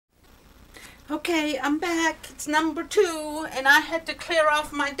Okay, I'm back. It's number 2, and I had to clear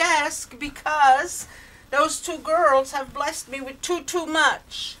off my desk because those 2 girls have blessed me with too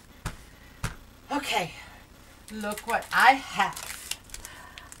much. Okay, look what I have.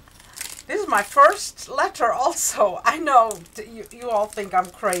 This is my first letter also. I know you all think I'm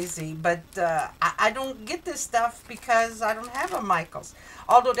crazy, but I don't get this stuff because I don't have a Michaels.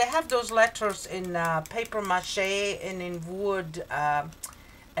 Although they have those letters in paper mache and in wood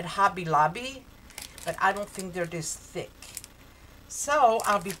at Hobby Lobby, but I don't think they're this thick. So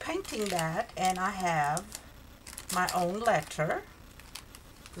I'll be painting that, and I have my own letter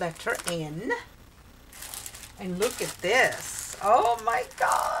N. And look at this. Oh my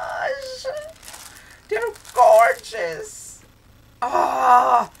gosh. They're gorgeous.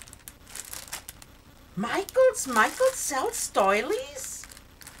 Oh. Michaels sells doilies?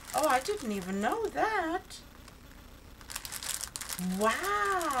 Oh, I didn't even know that.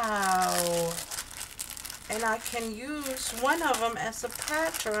 Wow. And I can use one of them as a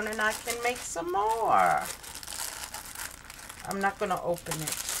pattern, and I can make some more. I'm not going to open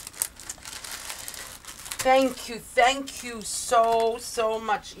it. Thank you so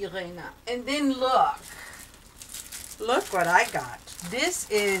much, Irina. And then look what I got. This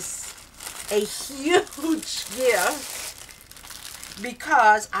is a huge gift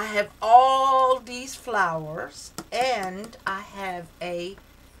because I have all these flowers, and I have a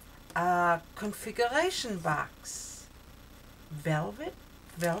configuration box. Velvet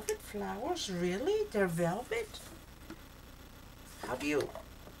flowers, really? They're velvet? How do you,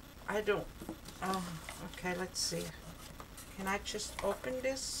 oh, okay, let's see. Can I just open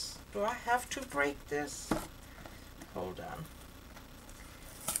this? Do I have to break this? Hold on.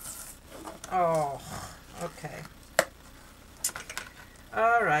 Oh, okay.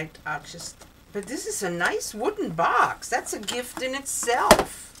 All right, I'll just, but this is a nice wooden box. That's a gift in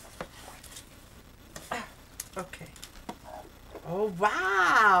itself. Okay. Oh,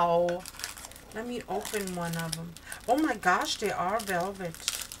 wow. Let me open one of them. Oh my gosh, they are velvet.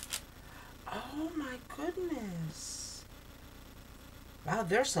 Oh my goodness. Wow,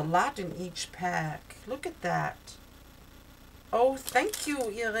 there's a lot in each pack. Look at that. Oh, thank you,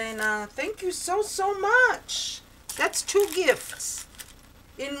 Irina. Thank you so much. That's 2 gifts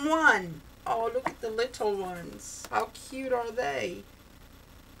in one. Oh, look at the little ones. How cute are they?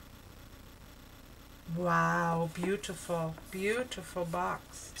 Wow, beautiful, beautiful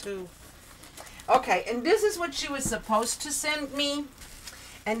box too. Okay, and this is what she was supposed to send me.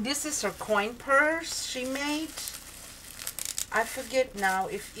 And this is her coin purse she made. I forget now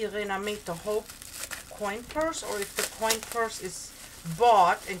if Irina made the whole coin purse or if the coin purse is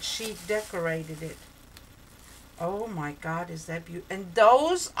bought and she decorated it. Oh my God, is that beautiful? And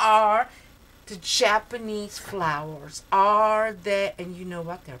those are the Japanese flowers. Are they? And you know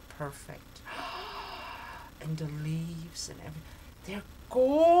what? They're perfect. And the leaves and everything. They're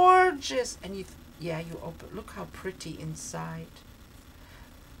gorgeous. And you open. Look how pretty inside.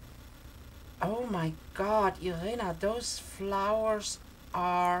 Oh my God, Irina, those flowers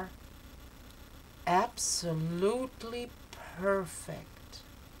are absolutely perfect.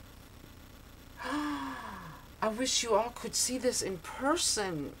 I wish you all could see this in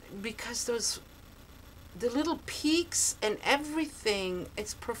person because the little peaks and everything,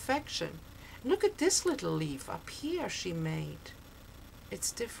 it's perfection. Look at this little leaf up here she made.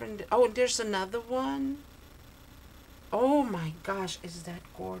 It's different. Oh, and there's another one. Oh my gosh, is that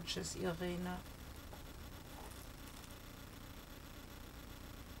gorgeous, Irina?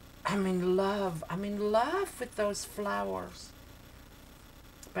 I'm in love. I'm in love with those flowers.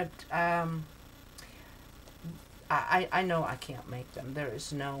 But I know I can't make them. There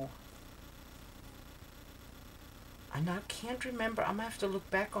is no. And I can't remember. I'm going to have to look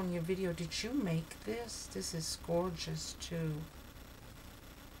back on your video. Did you make this? This is gorgeous too.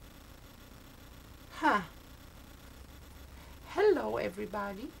 Huh. Hello,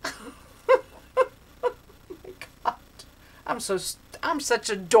 everybody. Oh my God. I'm such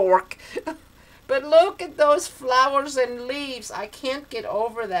a dork. But look at those flowers and leaves. I can't get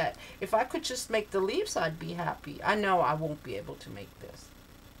over that. If I could just make the leaves, I'd be happy. I know I won't be able to make this.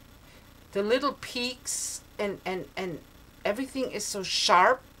 The little peaks and everything is so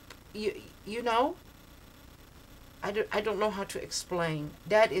sharp. You know? I don't know how to explain.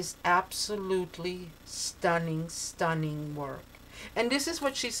 That is absolutely stunning work. And this is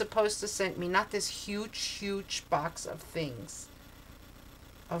what she's supposed to send me, not this huge box of things.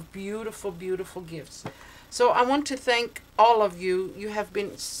 Of beautiful gifts. So I want to thank all of you. You have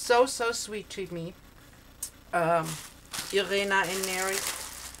been so sweet to me. Irina and Nery,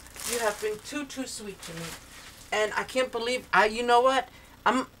 you have been too sweet to me. And I can't believe, you know what?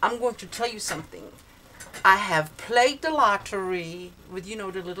 I'm going to tell you something. I have played the lottery with, you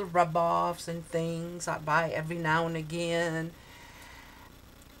know, the little rub-offs and things I buy every now and again.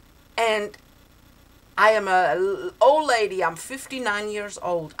 And I am a old lady. I'm 59 years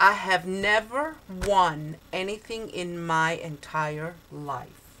old. I have never won anything in my entire life.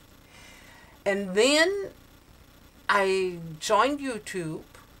 And then I joined YouTube,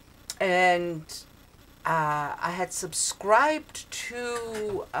 and I had subscribed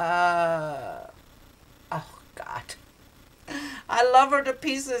to, oh God, I love her to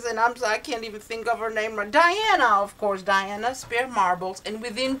pieces, and I can't even think of her name. Diana, of course, Diana Spare Marbles. And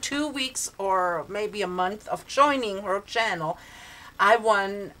within 2 weeks or maybe a month of joining her channel, I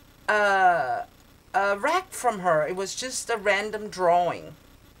won a rack from her. It was just a random drawing.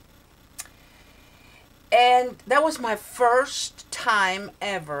 And that was my first time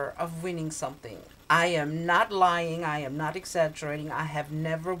ever of winning something. I am not lying. I am not exaggerating. I have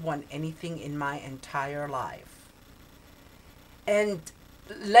never won anything in my entire life. And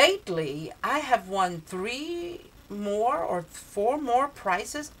lately, I have won 3 more or 4 more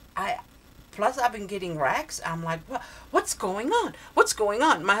prizes. Plus I've been getting racks. I'm like, what's going on? What's going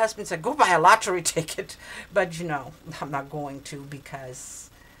on? My husband said, go buy a lottery ticket. But, you know, I'm not going to, because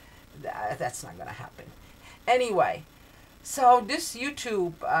that's not going to happen. Anyway, so this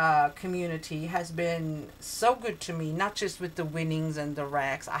YouTube community has been so good to me, not just with the winnings and the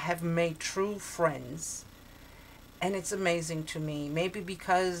racks. I have made true friends. And it's amazing to me. Maybe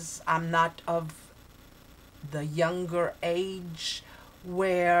because I'm not of the younger age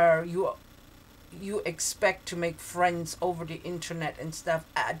where you expect to make friends over the internet and stuff.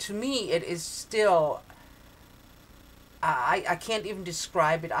 To me, it is still, I can't even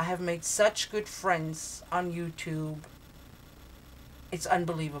describe it. I have made such good friends on YouTube. It's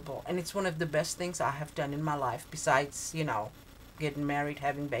unbelievable. And it's one of the best things I have done in my life, besides, you know, getting married,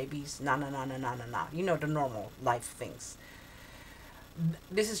 having babies, you know, the normal life things.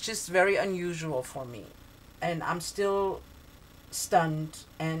 This is just very unusual for me, and I'm still stunned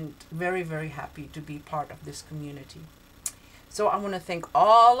and very, very happy to be part of this community. So I want to thank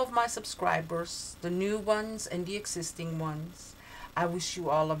all of my subscribers, the new ones and the existing ones. I wish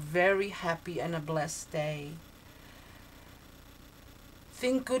you all a very happy and a blessed day.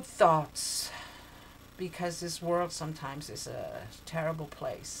 Think good thoughts, because this world sometimes is a terrible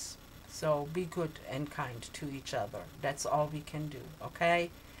place. So be good and kind to each other. That's all we can do,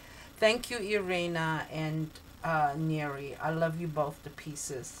 okay? Thank you, Irina and Nery. I love you both to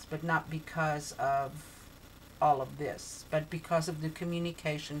pieces, but not because of all of this, but because of the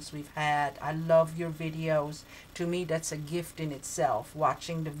communications we've had. I love your videos. To me, that's a gift in itself,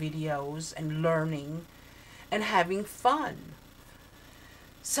 watching the videos and learning and having fun.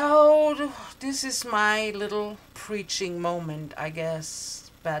 So this is my little preaching moment, I guess.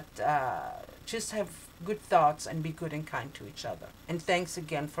 But just have good thoughts and be good and kind to each other. And thanks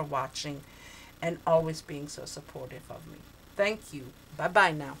again for watching and always being so supportive of me. Thank you.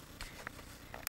 Bye-bye now.